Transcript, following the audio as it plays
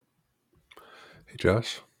Hey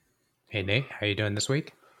Josh. Hey Nate, how you doing this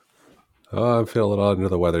week? I'm feeling a little under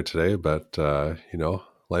the weather today, but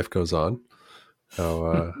life goes on.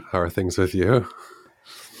 How are things with you?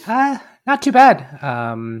 Not too bad.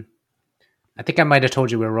 I think I might have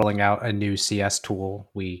told you we are rolling out a new CS tool.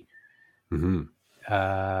 Hmm.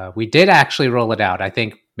 We did actually roll it out. I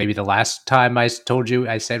think maybe the last time I told you,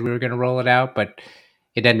 I said we were going to roll it out, but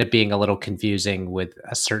it ended up being a little confusing with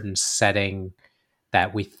a certain setting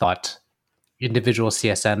that we thought individual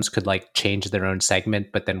CSMs could like change their own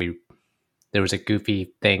segment, but then we there was a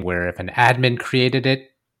goofy thing where if an admin created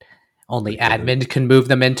it, They only couldn't. admin can move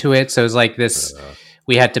them into it. So it's like this. Uh,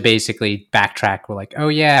 We had to basically backtrack. We're like, oh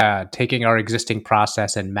yeah, taking our existing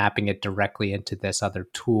process and mapping it directly into this other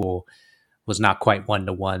tool was not quite one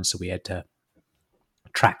to one. So we had to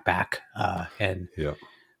track back and yeah.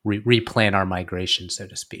 replan our migration, so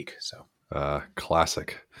to speak. So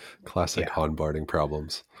Classic, classic yeah, onboarding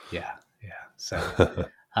problems. yeah, yeah. So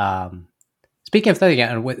um, speaking of that,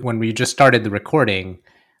 again, when we just started the recording,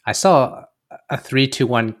 I saw a 3, 2,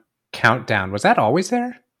 1 countdown. Was that always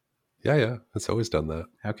there? Yeah. It's always done that.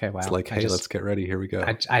 Okay, It's wow. like, hey, let's get ready. Here we go.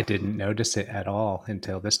 I didn't notice it at all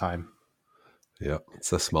until this time. Yeah. It's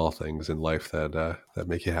the small things in life that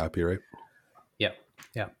make you happy, right? Yep.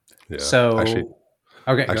 Yep. Yeah. Actually, So, okay,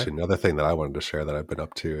 go ahead. actually, another thing that I wanted to share that I've been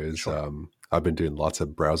up to is Sure. I've been doing lots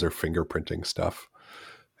of browser fingerprinting stuff,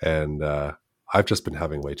 and I've just been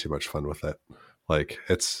having way too much fun with it. Like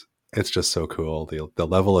it's just so cool, the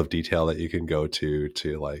level of detail that you can go to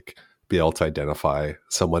like be able to identify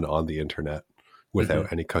someone on the internet Hmm.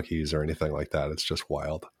 without any cookies or anything like that. It's just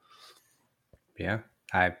wild. Yeah.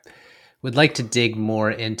 I would like to dig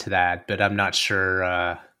more into that, but I'm not sure.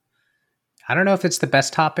 I don't know if it's the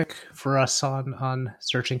best topic for us on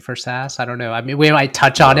searching for SaaS. I don't know. I mean, we might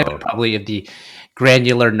touch on it, but No, probably of the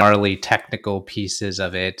granular, gnarly technical pieces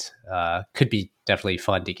of it could be definitely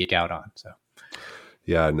fun to geek out on. So,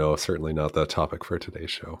 yeah, no, certainly not the topic for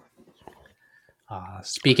today's show.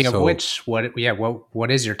 speaking of So which,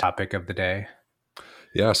 what is your topic of the day?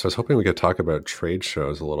 yeah, so I was hoping we could talk about trade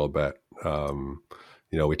shows a little bit. Um,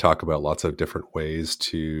 we talk about lots of different ways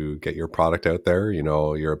to get your product out there.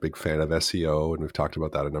 You're a big fan of SEO, and we've talked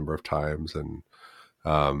about that a number of times. And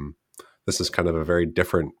um, this is kind of a very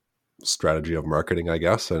different strategy of marketing, I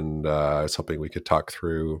guess. And I was hoping we could talk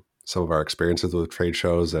through some of our experiences with trade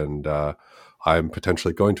shows. And I'm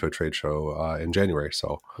potentially going to a trade show in January,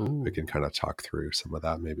 so we Ooh. can kind of talk through some of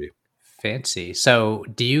that maybe. Fancy. So,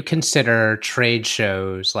 do you consider trade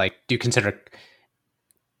shows like, do you consider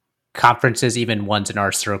conferences, even ones in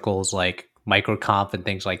our circles like MicroConf and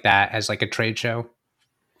things like that, as like a trade show?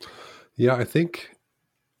 Yeah, I think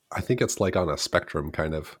it's like on a spectrum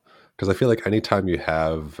kind of, because I feel like anytime you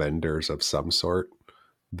have vendors of some sort,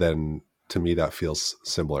 then to me that feels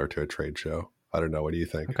similar to a trade show. I don't know. What do you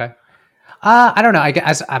think? Okay. I don't know. I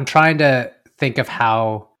guess I'm trying to think of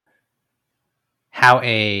how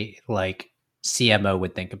a like CMO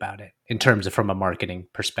would think about it in terms of from a marketing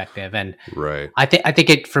perspective. And Right. I think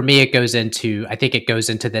it for me it goes into I think it goes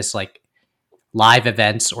into this like live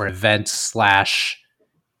events or events slash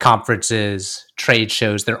conferences, trade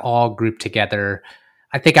shows, they're all grouped together.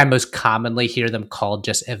 I think I most commonly hear them called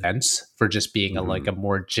just events for just being like Hmm. a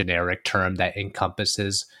more generic term that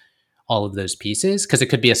encompasses all of those pieces because it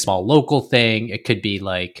could be a small local thing. It could be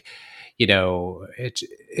like,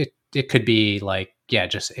 it could be like, yeah,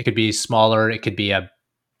 just it could be smaller. It could be a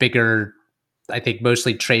bigger. I think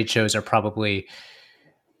mostly trade shows are probably,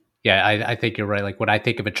 yeah, I think you're right. Like when I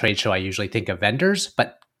think of a trade show, I usually think of vendors,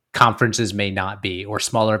 but conferences may not be, or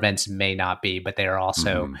smaller events may not be, but they are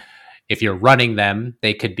also, Hmm. if you're running them,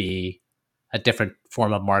 they could be a different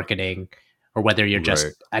form of marketing, or whether you're Right.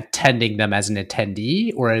 just attending them as an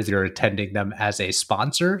attendee or as you're attending them as a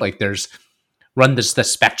sponsor. Like there's run this the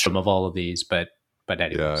spectrum of all of these, but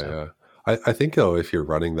anyway, Yeah. so Yeah. I think though, if you're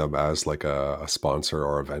running them as like a sponsor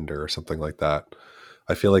or a vendor or something like that,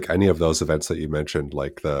 I feel like any of those events that you mentioned,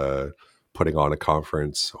 like the putting on a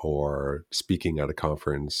conference or speaking at a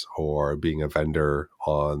conference or being a vendor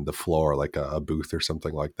on the floor, like a booth or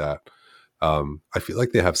something like that, I feel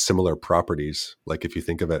like they have similar properties. Like if you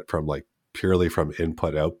think of it from like purely from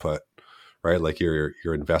input output, right? Like you're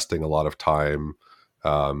investing a lot of time.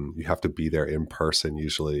 You have to be there in person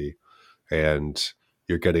usually, and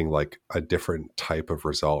you're getting like a different type of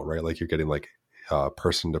result, right? Like you're getting like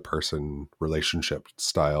person to person relationship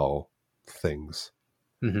style things.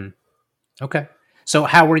 hmm. Okay. So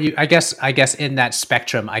how were you? I guess in that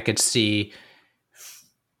spectrum, I could see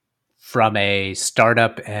from a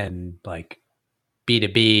startup and like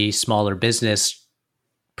B2B smaller business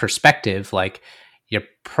perspective, like you're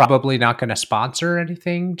probably not going to sponsor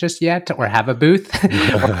anything just yet, or have a booth, or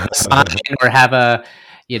have a sign, or have a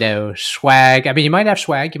swag. I mean, you might have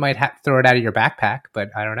swag, you might throw it out of your backpack, but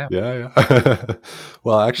I don't know. Yeah.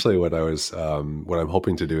 Well, actually, what I'm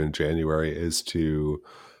hoping to do in January is to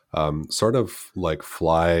sort of like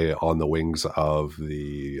fly on the wings of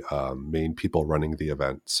the main people running the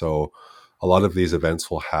event. So a lot of these events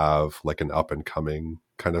will have like an up and coming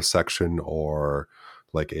kind of section, or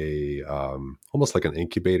like a almost like an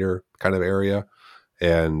incubator kind of area.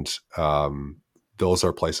 And those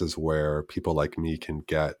are places where people like me can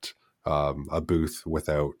get a booth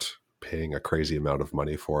without paying a crazy amount of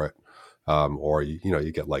money for it. Or,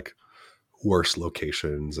 you get like worse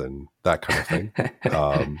locations and that kind of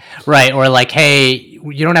thing. Right. Or like, hey,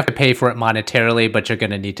 you don't have to pay for it monetarily, but you're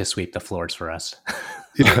going to need to sweep the floors for us.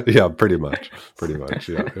 Yeah, pretty much.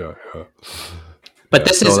 Yeah. But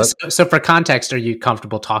this is so for context, are you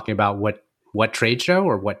comfortable talking about what trade show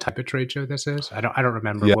or what type of trade show this is? I don't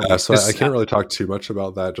remember. Yeah, so I can't really talk too much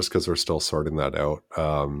about that just because we're still sorting that out,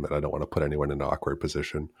 and I don't want to put anyone in an awkward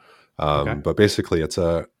position. Okay. But basically, it's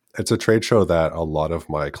a trade show that a lot of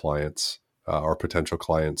my clients or potential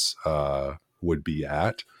clients would be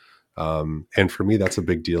at, and for me, that's a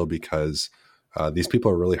big deal because these people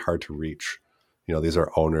are really hard to reach. These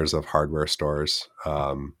are owners of hardware stores,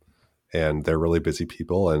 and they're really busy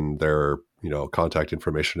people, and their contact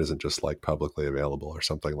information isn't just like publicly available or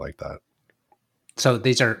something like that. So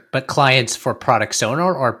these are but clients for Product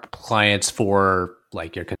Sonar or clients for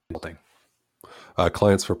like your consulting?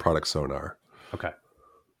 Clients for Product Sonar. Okay.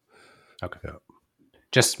 Yeah.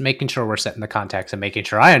 Just making sure we're setting the context and making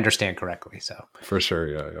sure I understand correctly. So for sure.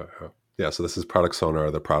 Yeah. So this is Product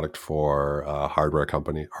Sonar, the product for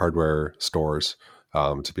hardware stores,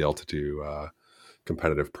 to be able to do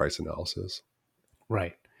competitive price analysis.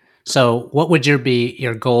 Right. So what would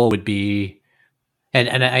your goal would be,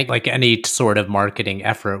 and I, like any sort of marketing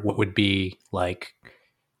effort, what would be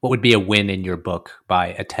a win in your book by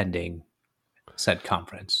attending said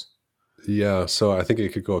conference? Yeah, so I think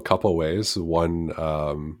it could go a couple ways. One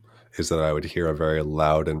is that I would hear a very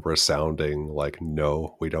loud and resounding like,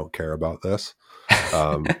 no, we don't care about this.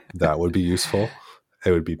 That would be useful.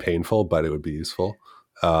 It would be painful, but it would be useful.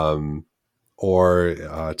 Or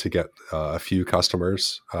to get a few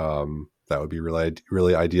customers, that would be really,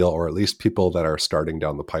 really ideal, or at least people that are starting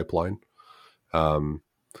down the pipeline.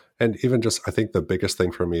 And even just, I think the biggest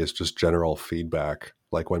thing for me is just general feedback.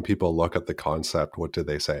 Like when people look at the concept, what do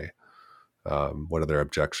they say? What are their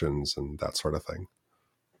objections and that sort of thing?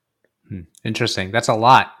 Interesting. That's a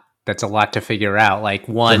lot. That's a lot to figure out. Like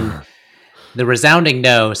one, the resounding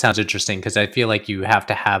no sounds interesting because I feel like you have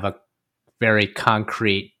to have a very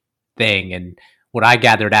concrete thing. And what I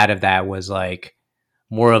gathered out of that was like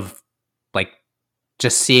more of like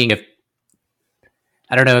just seeing if,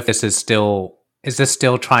 I don't know if this is still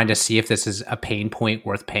trying to see if this is a pain point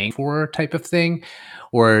worth paying for type of thing?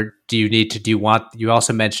 Or you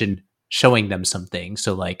also mentioned showing them something.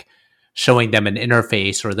 So like showing them an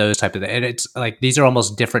interface or those type of things. And it's like, these are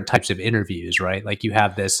almost different types of interviews, right? Like you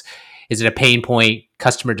have this, is it a pain point,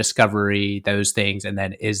 customer discovery, those things? And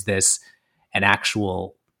then is this an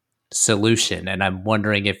actual solution? And I'm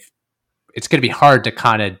wondering if it's going to be hard to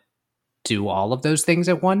kind of do all of those things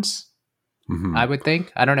at once. Mm-hmm. I would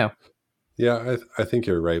think. I don't know. Yeah, I think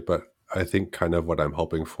you're right. But I think kind of what I'm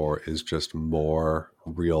hoping for is just more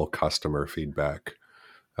real customer feedback.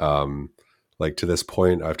 Like to this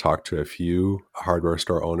point, I've talked to a few hardware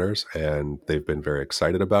store owners and they've been very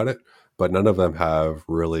excited about it, but none of them have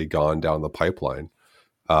really gone down the pipeline.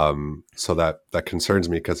 So that concerns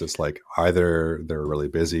me because it's like either they're really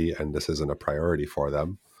busy and this isn't a priority for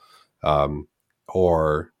them,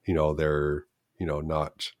 or, they're,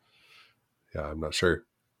 not, yeah, I'm not sure.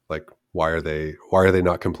 Like, why are they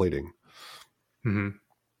not completing? Mm-hmm.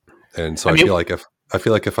 And so I feel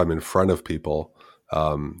like if I'm in front of people,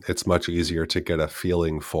 it's much easier to get a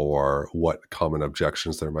feeling for what common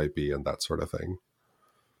objections there might be and that sort of thing.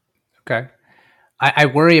 Okay. I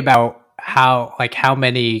worry about how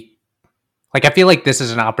many, like, I feel like this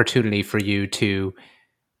is an opportunity for you to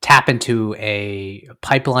tap into a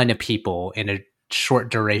pipeline of people in a short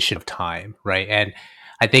duration of time. Right. And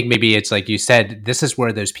I think maybe it's like you said, this is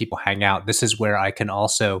where those people hang out. This is where I can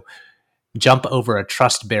also jump over a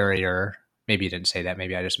trust barrier. Maybe you didn't say that.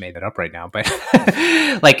 Maybe I just made that up right now. But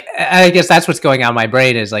like, I guess that's what's going on in my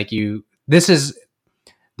brain is like this is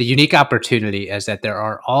the unique opportunity is that there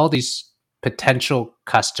are all these potential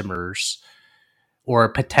customers or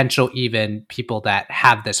potential even people that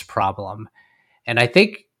have this problem. And I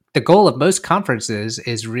think the goal of most conferences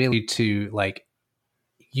is really to like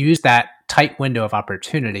use that tight window of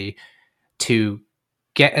opportunity to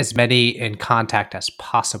get as many in contact as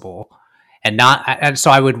possible, and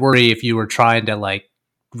so I would worry if you were trying to like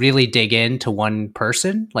really dig into one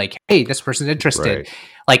person, like, hey, this person's interested. Right.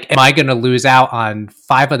 Like, am I going to lose out on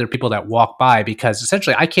five other people that walk by? Because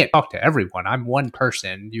essentially, I can't talk to everyone. I'm one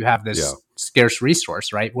person. You have Yeah. this scarce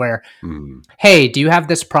resource, right? Where, Mm. hey, do you have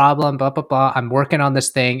this problem? Blah, blah, blah. I'm working on this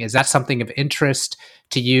thing. Is that something of interest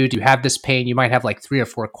to you? Do you have this pain? You might have like 3 or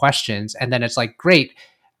 4 questions. And then it's like, great.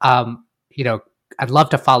 Um, you know, I'd love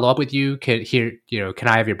to follow up with you. Can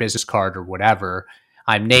I have your business card or whatever?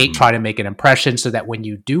 I'm Nate, Hmm. trying to make an impression so that when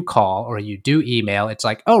you do call or you do email, it's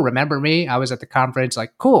like, oh, remember me? I was at the conference.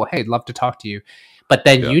 Like, cool. Hey, I'd love to talk to you. But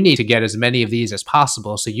then Yeah. you need to get as many of these as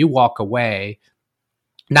possible. So you walk away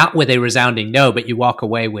not with a resounding no, but you walk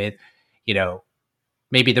away with, you know,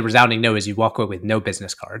 maybe the resounding no is you walk away with no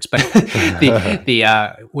business cards, but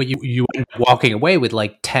the when you end up walking away with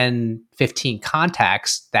like 10, 15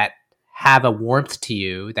 contacts that have a warmth to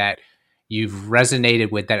you, that you've resonated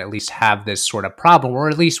with, that at least have this sort of problem, or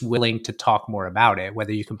at least willing to talk more about it,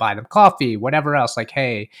 whether you can buy them coffee, whatever else, like,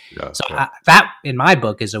 hey, Yeah. so Yeah. that in my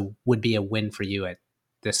book would be a win for you at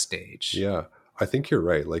this stage. Yeah, I think you're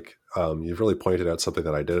right. Like, you've really pointed out something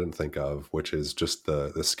that I didn't think of, which is just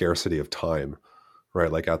the scarcity of time,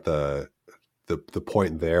 right? Like at the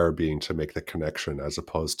point there being to make the connection as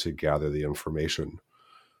opposed to gather the information.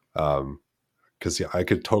 Because yeah, I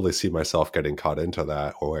could totally see myself getting caught into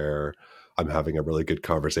that, where I'm having a really good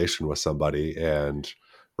conversation with somebody, and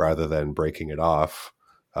rather than breaking it off,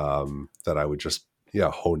 that I would just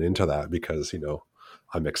hone into that because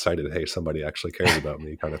I'm excited. Hey, somebody actually cares about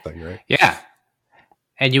me, kind of thing, right? Yeah.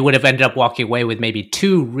 And you would have ended up walking away with maybe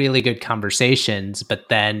 2 really good conversations, but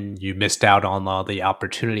then you missed out on all the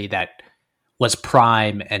opportunity that was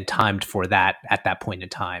prime and timed for that at that point in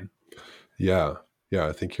time. Yeah, yeah,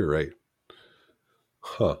 I think you're right.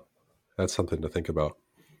 Huh. That's something to think about.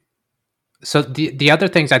 So the other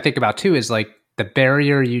things I think about too is like the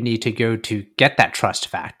barrier you need to go to get that trust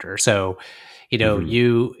factor. So, Hmm.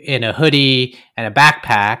 you in a hoodie and a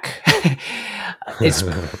backpack is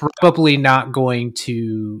probably not going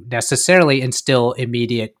to necessarily instill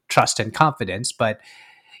immediate trust and confidence, but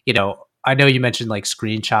I know you mentioned like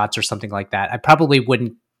screenshots or something like that. I probably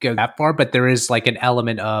wouldn't go that far, but there is like an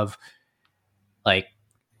element of like,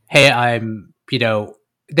 hey,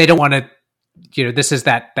 they don't want to, this is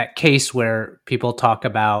that case where people talk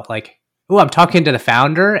about like, oh, I'm talking to the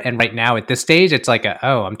founder. And right now at this stage, it's like,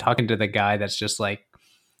 oh, I'm talking to the guy that's just like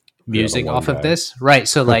Yeah, the musing one off of guy. this. Right.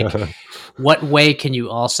 So like, what way can you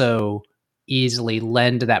also easily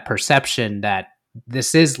lend that perception that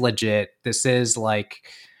this is legit? This is like,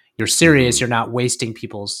 you're serious. Hmm. You're not wasting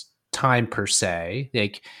people's time per se.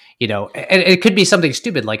 Like, and it could be something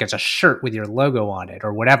stupid, like it's a shirt with your logo on it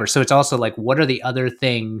or whatever. So it's also like, what are the other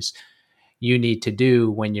things you need to do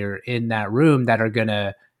when you're in that room that are going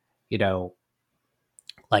to, you know,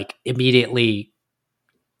 like immediately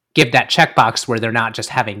give that checkbox where they're not just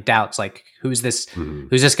having doubts like Hmm. who's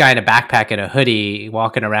this guy in a backpack and a hoodie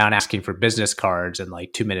walking around asking for business cards in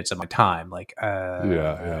like 2 minutes of my time, like Yeah,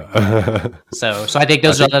 yeah. yeah. So I think I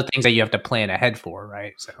those are think, other things that you have to plan ahead for,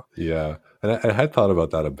 right? So yeah, and I had thought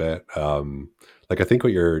about that a bit. Like, I think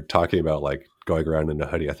what you're talking about, like going around in a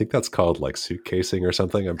hoodie, I think that's called like suitcasing or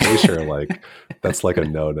something. I'm pretty sure like that's like a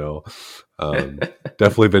no-no.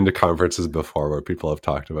 Definitely been to conferences before where people have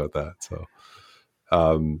talked about that. So,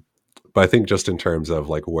 um, but I think just in terms of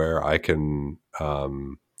like where I can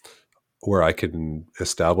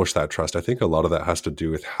establish that trust, I think a lot of that has to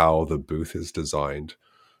do with how the booth is designed.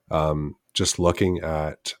 Just looking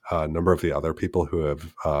at a number of the other people who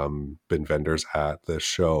have been vendors at this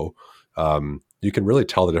show, you can really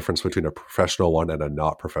tell the difference between a professional one and a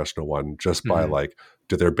not professional one just by hmm like,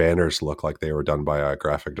 do their banners look like they were done by a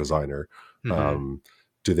graphic designer? hmm Um,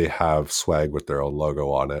 do they have swag with their own logo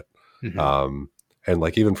on it? hmm Um, and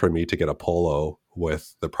like, even for me to get a polo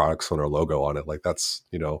with the products owner logo on it, like that's,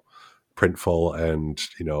 printful and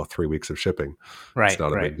 3 weeks of shipping. It's right,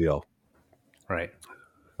 not a right, big deal. right.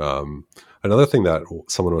 um, Another thing that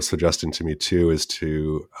someone was suggesting to me too is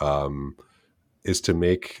to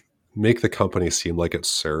make the company seem like it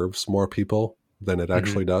serves more people than it hmm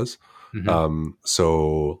actually does. hmm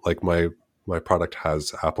So like my product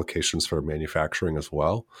has applications for manufacturing as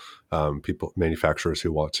well. Manufacturers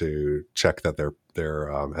who want to check that their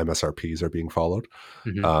MSRPs are being followed.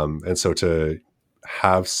 hmm And so to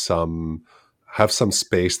have some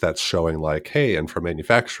space that's showing like, hey, and for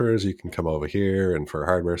manufacturers you can come over here, and for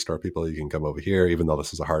hardware store people you can come over here, even though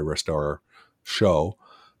this is a hardware store show.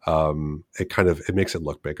 It makes it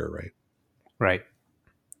look bigger, right? right.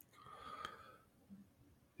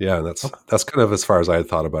 Yeah, and that's Okay. that's kind of as far as I had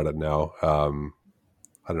thought about it now.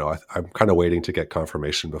 I don't know. I'm kind of waiting to get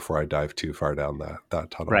confirmation before I dive too far down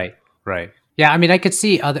that tunnel. Right. Yeah, I mean, I could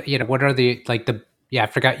see other, what are the, like the, yeah, I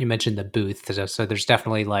forgot you mentioned the booth. So there's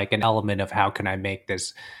definitely like an element of how can I make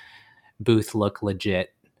this booth look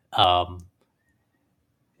legit.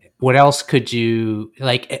 What else could you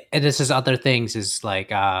like, and this is other things is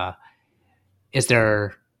like, is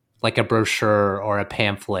there like a brochure or a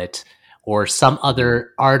pamphlet or some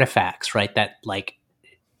other artifacts, right? That like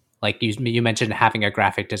you mentioned having a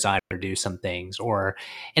graphic designer do some things, or,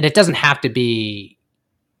 and it doesn't have to be,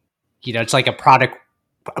 it's like a product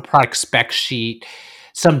spec sheet,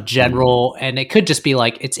 some general, and it could just be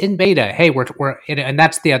like, it's in beta. Hey, we're in, and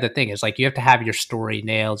that's the other thing is like, you have to have your story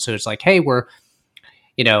nailed. So it's like, hey,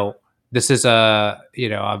 this is we're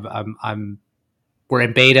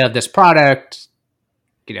in beta of this product.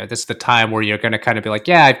 This is the time where you're going to kind of be like,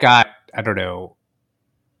 yeah, I've got, I don't know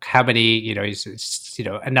how many,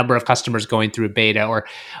 a number of customers going through beta, or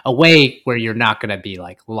a way where you're not going to be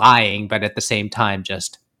like lying, but at the same time,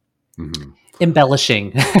 just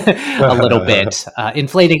embellishing a little bit,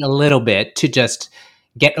 inflating a little bit to just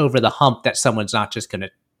get over the hump that someone's not just going to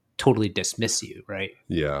totally dismiss you, right?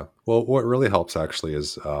 Yeah. Well, what really helps actually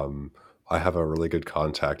is I have a really good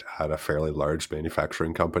contact at a fairly large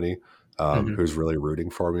manufacturing company who's really rooting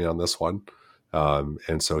for me on this one.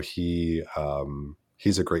 And so he's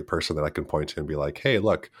a great person that I can point to and be like, hey,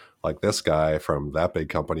 look, like this guy from that big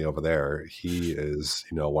company over there, he is,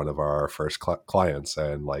 one of our first clients,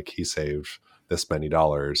 and like he saved this many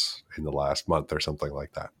dollars in the last month or something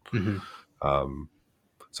like that.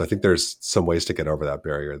 So I think there's some ways to get over that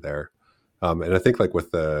barrier there. And I think like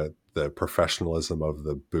with the professionalism of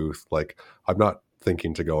the booth, like I'm not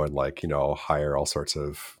thinking to go and like, hire all sorts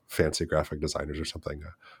of fancy graphic designers or something.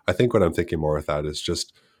 I think what I'm thinking more with that is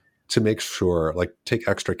just to make sure, like take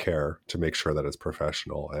extra care to make sure that it's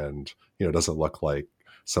professional and, doesn't look like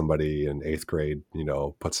somebody in 8th grade,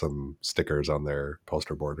 put some stickers on their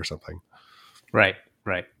poster board or something. Right.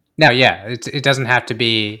 Now, yeah, it doesn't have to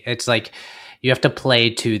be, it's like you have to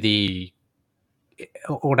play to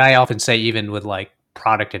what I often say, even with like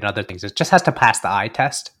product and other things, it just has to pass the eye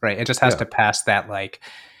test, right? It just has to pass that, like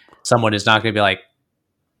someone is not going to be like,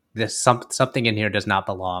 this something in here does not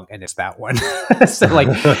belong, and it's that one. So like,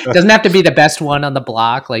 it doesn't have to be the best one on the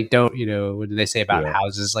block. Like, don't, what do they say about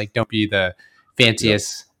houses? Like, don't be the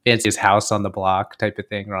fanciest house on the block type of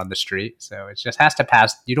thing or on the street. So it just has to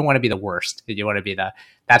pass. You don't want to be the worst. You want to be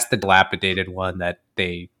that's the dilapidated one that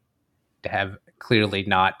they have clearly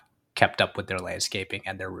not kept up with their landscaping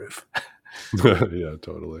and their roof. Yeah,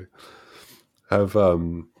 totally.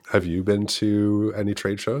 Have you been to any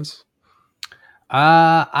trade shows?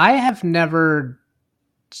 I have never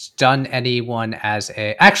done anyone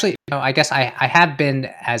actually, I guess I have been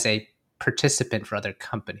as a participant for other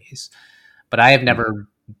companies, but I have never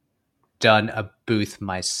done a booth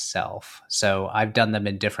myself. So I've done them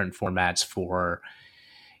in different formats for,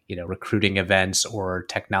 recruiting events or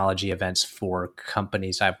technology events for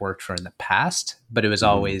companies I've worked for in the past, but it was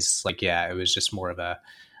always like, it was just more of a,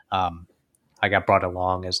 I got brought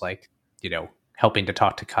along as like, helping to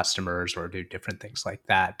talk to customers or do different things like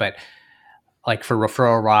that. But like for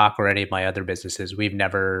Referral Rock or any of my other businesses,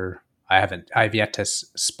 I've yet to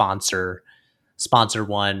sponsor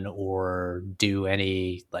one or do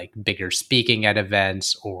any like bigger speaking at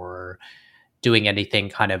events or doing anything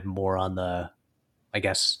kind of more on the, I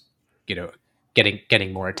guess,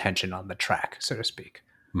 getting more attention on the track, so to speak.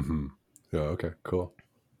 Yeah. Okay, cool.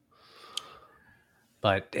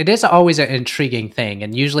 But it is always an intriguing thing.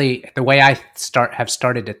 And usually the way I have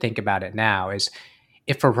started to think about it now is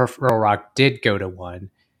if a Referral Rock did go to one,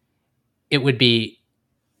 it would be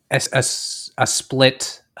a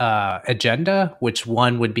split agenda, which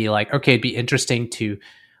one would be like, okay, it'd be interesting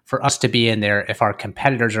for us to be in there if our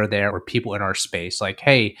competitors are there or people in our space. Like,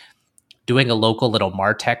 hey, doing a local little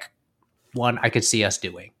MarTech one, I could see us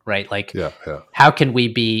doing, right? Like, how can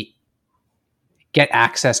we get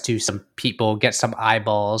access to some people, get some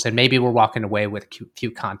eyeballs, and maybe we're walking away with a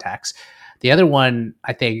few contacts. The other one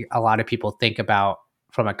I think a lot of people think about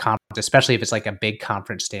from a conference, especially if it's like a big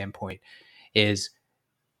conference standpoint, is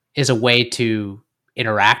a way to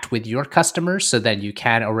interact with your customers. So then you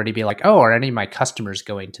can already be like, oh, are any of my customers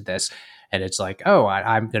going to this? And it's like, oh,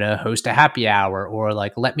 I'm going to host a happy hour, or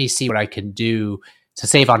like, let me see what I can do to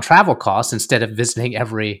save on travel costs instead of visiting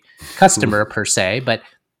every customer per se. But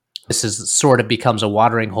this is sort of becomes a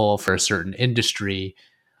watering hole for a certain industry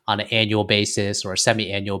on an annual basis or a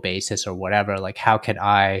semi-annual basis or whatever. Like, how can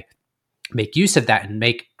I make use of that and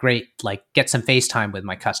get some FaceTime with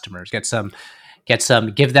my customers, give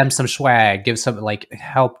them some swag, give some like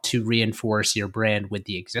help to reinforce your brand with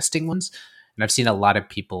the existing ones. And I've seen a lot of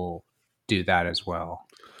people do that as well.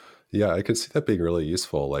 Yeah, I could see that being really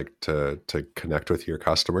useful, like to connect with your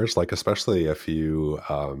customers, like especially if you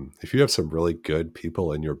have some really good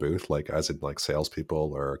people in your booth, like as in like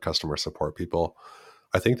salespeople or customer support people.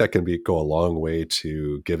 I think that can be go a long way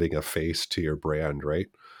to giving a face to your brand, right?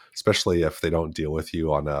 Especially if they don't deal with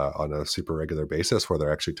you on a super regular basis, where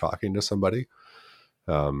they're actually talking to somebody.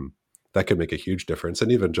 Um, that can make a huge difference,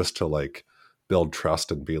 and even just to like build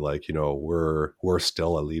trust and be like, we're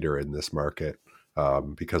still a leader in this market,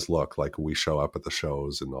 because look, like we show up at the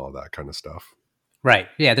shows and all that kind of stuff. Right.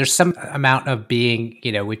 Yeah. There's some amount of being,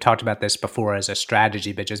 we've talked about this before as a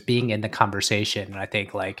strategy, but just being in the conversation. And I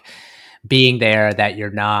think like being there that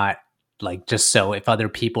you're not like just so if other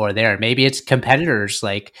people are there, maybe it's competitors,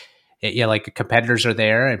 like, like competitors are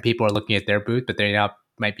there and people are looking at their booth, but they're not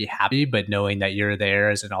might be happy, but knowing that you're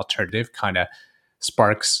there as an alternative kind of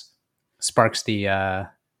sparks, sparks the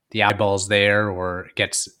eyeballs there, or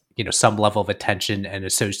gets, some level of attention and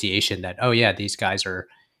association that, oh yeah, these guys are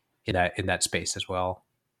in that space as well.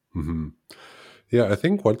 Hmm. Yeah, I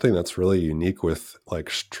think one thing that's really unique with like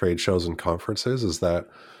trade shows and conferences is that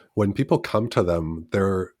when people come to them,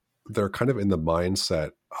 they're kind of in the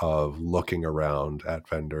mindset of looking around at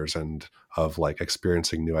vendors and of like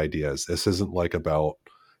experiencing new ideas. This isn't like about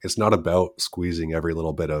it's not about squeezing every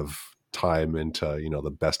little bit of time into, the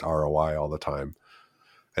best ROI all the time.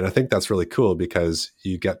 And I think that's really cool because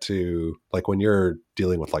you get to like when you're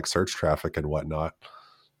dealing with like search traffic and whatnot,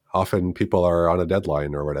 often people are on a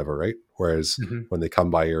deadline or whatever, right? Whereas Hmm. when they come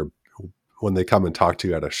by when they come and talk to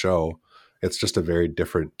you at a show, it's just a very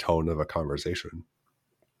different tone of a conversation.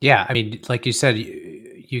 Yeah, I mean, like you said,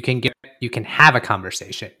 you can have a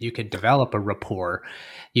conversation, you can develop a rapport,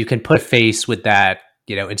 you can put a face with that,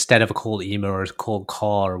 instead of a cold email or a cold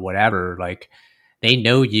call or whatever. Like they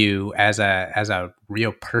know you as a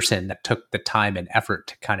real person that took the time and effort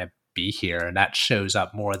to kind of be here, and that shows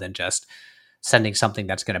up more than just sending something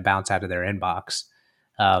that's going to bounce out of their inbox.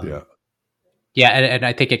 Yeah. Um, yeah, and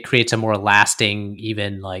I think it creates a more lasting,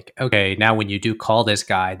 even like, okay, now when you do call this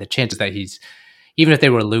guy, the chances that he's, even if they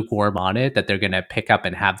were lukewarm on it, that they're going to pick up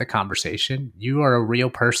and have the conversation. You are a real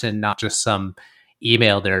person, not just some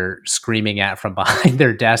email they're screaming at from behind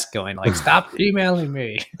their desk, going like, "Stop emailing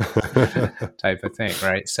me," type of thing,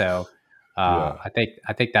 right? So, Yeah. I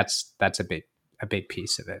think that's a big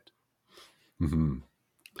piece of it. Hmm.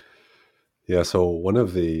 Yeah. So one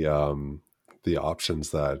of the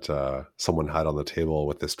options that someone had on the table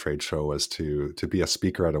with this trade show was to be a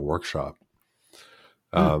speaker at a workshop.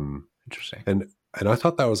 Hmm, Um, interesting. and and I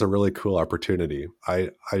thought that was a really cool opportunity.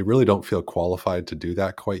 I really don't feel qualified to do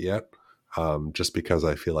that quite yet, just because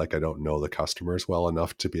I feel like I don't know the customers well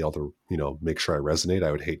enough to be able to make sure I resonate.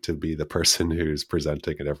 I would hate to be the person who's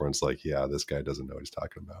presenting and everyone's like, yeah, this guy doesn't know what he's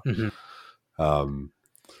talking about. Hmm. Um,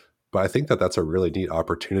 but I think that that's a really neat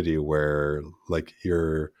opportunity where like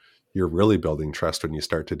you're really building trust when you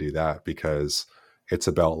start to do that, because it's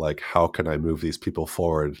about like how can I move these people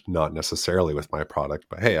forward, not necessarily with my product,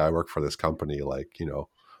 but hey, I work for this company, like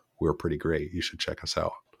we're pretty great, you should check us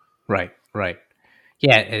out. Right, right.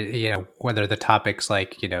 Yeah, whether the topics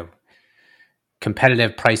like,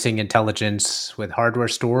 competitive pricing intelligence with hardware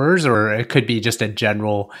stores, or it could be just a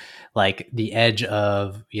general, like the edge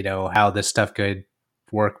of, how this stuff could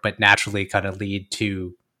work, but naturally kind of lead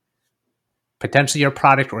to potentially your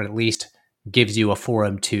product, or at least gives you a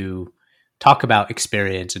forum to talk about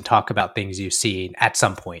experience and talk about things you've seen at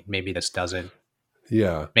some point. Maybe this doesn't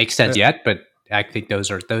Yeah. make sense Eh, yet, but I think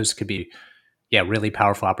those could be, yeah, really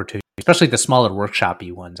powerful opportunities, especially the smaller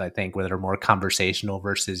workshopy ones, I think, where they're more conversational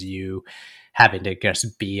versus you having to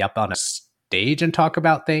just be up on a stage and talk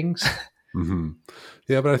about things. mhm.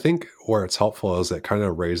 Yeah, but I think where it's helpful is it kind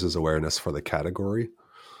of raises awareness for the category.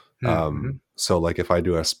 Mm-hmm. So like if I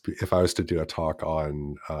was to do a talk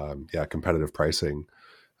on yeah, competitive pricing,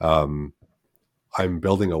 um, I'm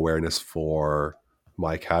building awareness for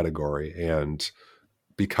my category, and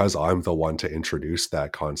because I'm the one to introduce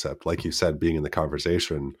that concept, like you said, being in the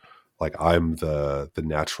conversation, like I'm the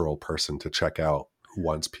natural person to check out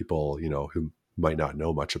once people, who might not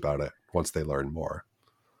know much about it, once they learn more.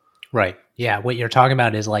 Right. Yeah. What you're talking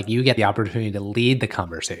about is like you get the opportunity to lead the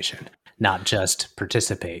conversation, not just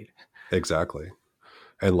participate. Exactly.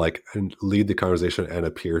 And lead the conversation and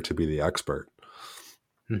appear to be the expert.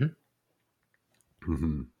 Hmm.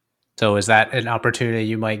 Hmm. So is that an opportunity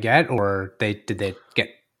you might get, or did they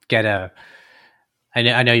get a?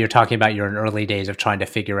 I know you're talking about you're in early days of trying to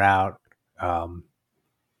figure out um,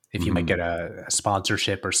 if you might Hmm. get a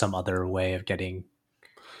sponsorship or some other way of getting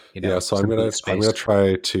Yeah, so some booth I'm gonna space.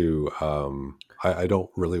 try to I don't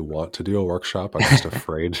really want to do a workshop. I'm just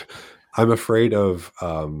afraid I'm afraid of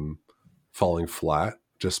falling flat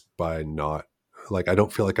just by not like I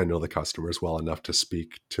don't feel like I know the customers well enough to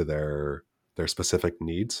speak to their specific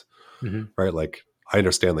needs, Hmm. right? Like I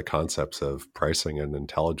understand the concepts of pricing and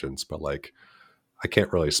intelligence, but like I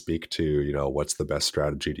can't really speak to, what's the best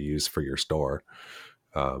strategy to use for your store.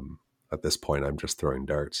 Um, at this point, I'm just throwing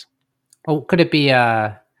darts. Oh, could it be?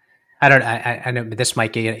 I don't. I know this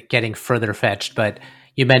might get getting further fetched, but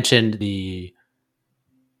you mentioned the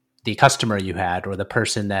customer you had, or the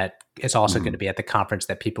person that is also going Mhm. to be at the conference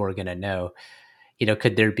that people are going to know.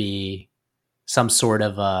 Could there be some sort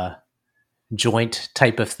of a joint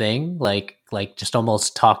type of thing, like just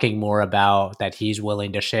almost talking more about that he's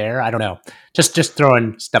willing to share? I don't know, just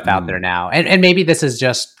throwing stuff out there Mm. now, and maybe this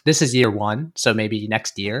is year one, so maybe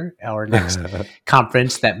next year or next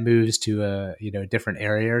conference that moves to a different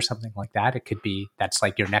area or something like that. It could be that's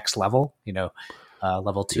like your next level,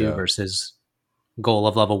 level two Yeah. versus goal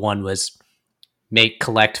of level one was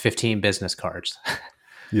collect 15 business cards.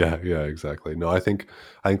 Yeah, yeah, exactly. No, I think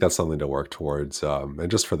that's something to work towards. And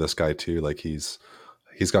just for this guy too, like he's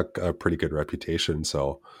got a pretty good reputation,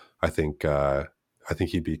 so I think uh, I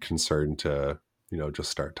think he'd be concerned to just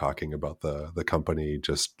start talking about the company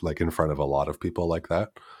just like in front of a lot of people like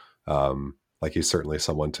that. Like he's certainly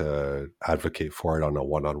someone to advocate for it on a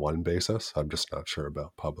one-on-one basis. I'm just not sure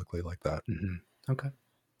about publicly like that. Hmm. Okay.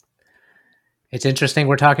 It's interesting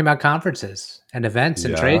we're talking about conferences and events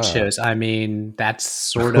and trade Yeah. shows. I mean, that's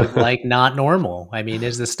sort of like not normal. I mean,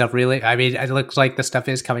 is this stuff really? I mean, it looks like the stuff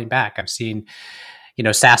is coming back. I've seen,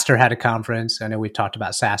 SaaStr had a conference. I know we've talked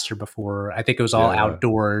about SaaStr before. I think it was all Yeah.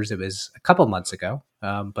 outdoors. It was a couple months ago,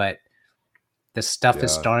 but the stuff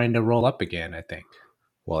is Yeah. starting to roll up again, I think.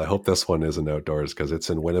 Well, I hope this one isn't outdoors because it's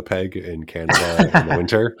in Winnipeg in Canada in the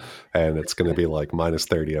winter, and it's going to be like minus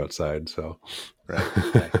 30 outside. So,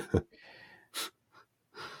 Right, right.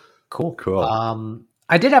 Cool. cool.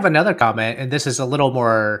 I did have another comment, and this is a little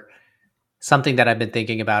more something that I've been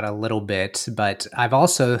thinking about a little bit, but I've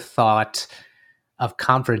also thought of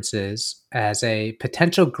conferences as a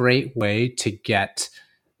potential great way to get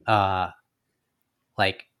uh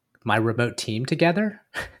like my remote team together.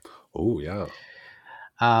 Oh, yeah,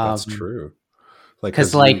 that's um true. Like,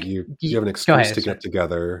 because because you like you you have an go excuse ahead, to sorry. get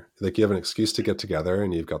together. Like, you have an excuse to get together,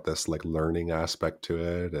 and you've got this like learning aspect to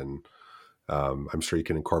it, and I'm sure you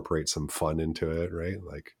can incorporate some fun into it, right?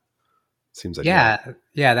 Like, seems ideal.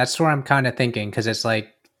 Yeah, that's where I'm kind of thinking, because it's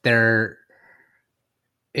like there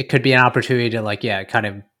it could be an opportunity to like, yeah, kind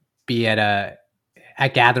of be at a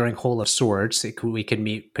gathering hole of sorts. We could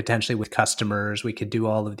meet potentially with customers. We could do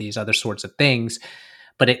all of these other sorts of things,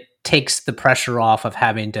 but it takes the pressure off of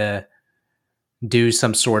having to do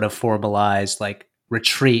some sort of formalized like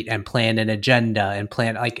retreat and plan an agenda and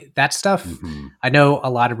plan like that stuff. Hmm. I know a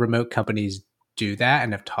lot of remote companies do that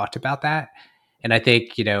and have talked about that. And I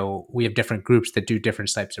think, we have different groups that do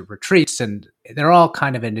different types of retreats, and they're all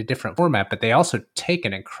kind of in a different format, but they also take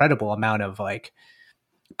an incredible amount of like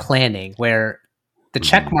planning, where the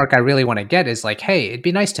check Hmm. mark I really want to get is like, hey, it'd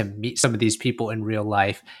be nice to meet some of these people in real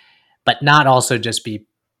life, but not also just be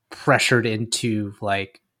pressured into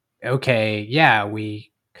like, okay, yeah, we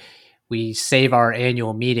save our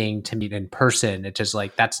annual meeting to meet in person. It's just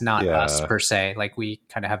like that's not us Yeah. per se. Like we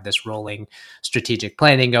kind of have this rolling strategic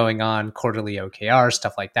planning going on, quarterly OKR,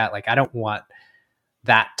 stuff like that. Like I don't want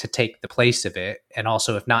that to take the place of it. And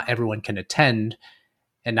also, if not everyone can attend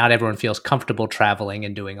and not everyone feels comfortable traveling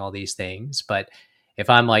and doing all these things, but if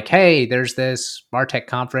I'm like, hey, there's this Martech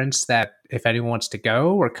conference that if anyone wants to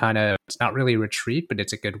go, we're kind of, it's not really a retreat, but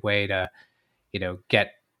it's a good way to,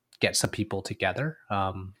 get some people together.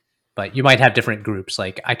 But you might have different groups.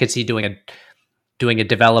 Like I could see doing a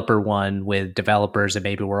developer one with developers, and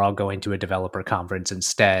maybe we're all going to a developer conference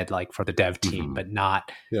instead, like for the dev team, Hmm. but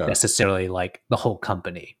not Yeah. necessarily like the whole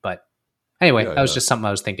company. But anyway, Yeah. that was Yeah. just something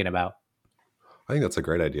I was thinking about. I think that's a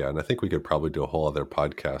great idea. And I think we could probably do a whole other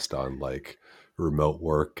podcast on like remote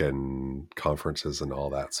work and conferences and all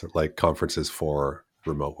that. So, like conferences for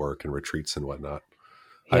remote work and retreats and whatnot.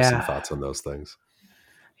 I have some Yeah. thoughts on those things.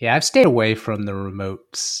 Yeah. I've stayed away from the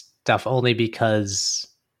remote stuff only because,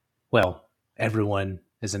 well, everyone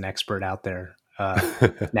is an expert out there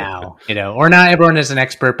now, or not everyone is an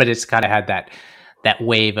expert, but it's kind of had that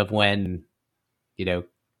wave of when, you know,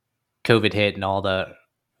 COVID hit and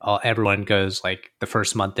everyone goes like the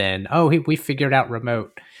first month in, oh, we figured out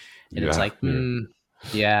remote. And it's Yeah. like,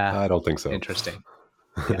 Yeah. yeah, I don't think so. interesting.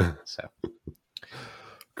 Yeah. So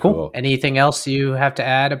cool. Cool. Anything else you have to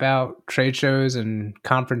add about trade shows and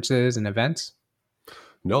conferences and events?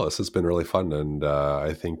 No, this has been really fun, and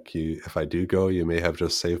I think if I do go, you may have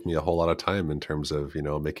just saved me a whole lot of time in terms of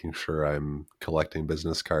making sure I'm collecting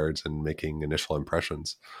business cards and making initial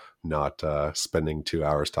impressions, not spending 2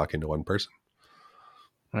 hours talking to one person.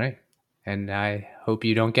 Right. And I hope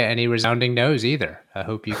you don't get any resounding no's either. I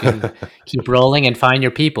hope you can keep rolling and find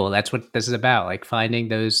your people. That's what this is about, like finding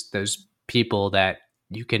those people that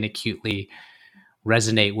you can acutely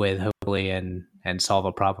resonate with, hopefully, and solve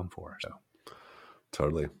a problem for. So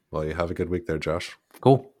Totally. Well, you have a good week there, Josh.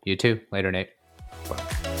 cool. You too. Later, Nate. Bye.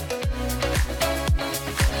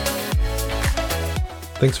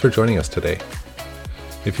 Thanks for joining us today.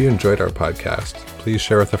 If you enjoyed our podcast, please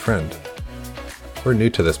share with a friend. We're new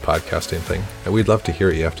to this podcasting thing, and we'd love to hear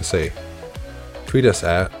what you have to say. Tweet us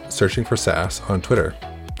at Searching for SaaS on Twitter.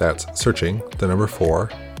 That's searching,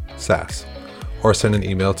 4, SaaS. Or send an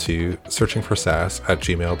email to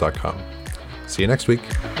searchingforsaas@gmail.com. See you next week.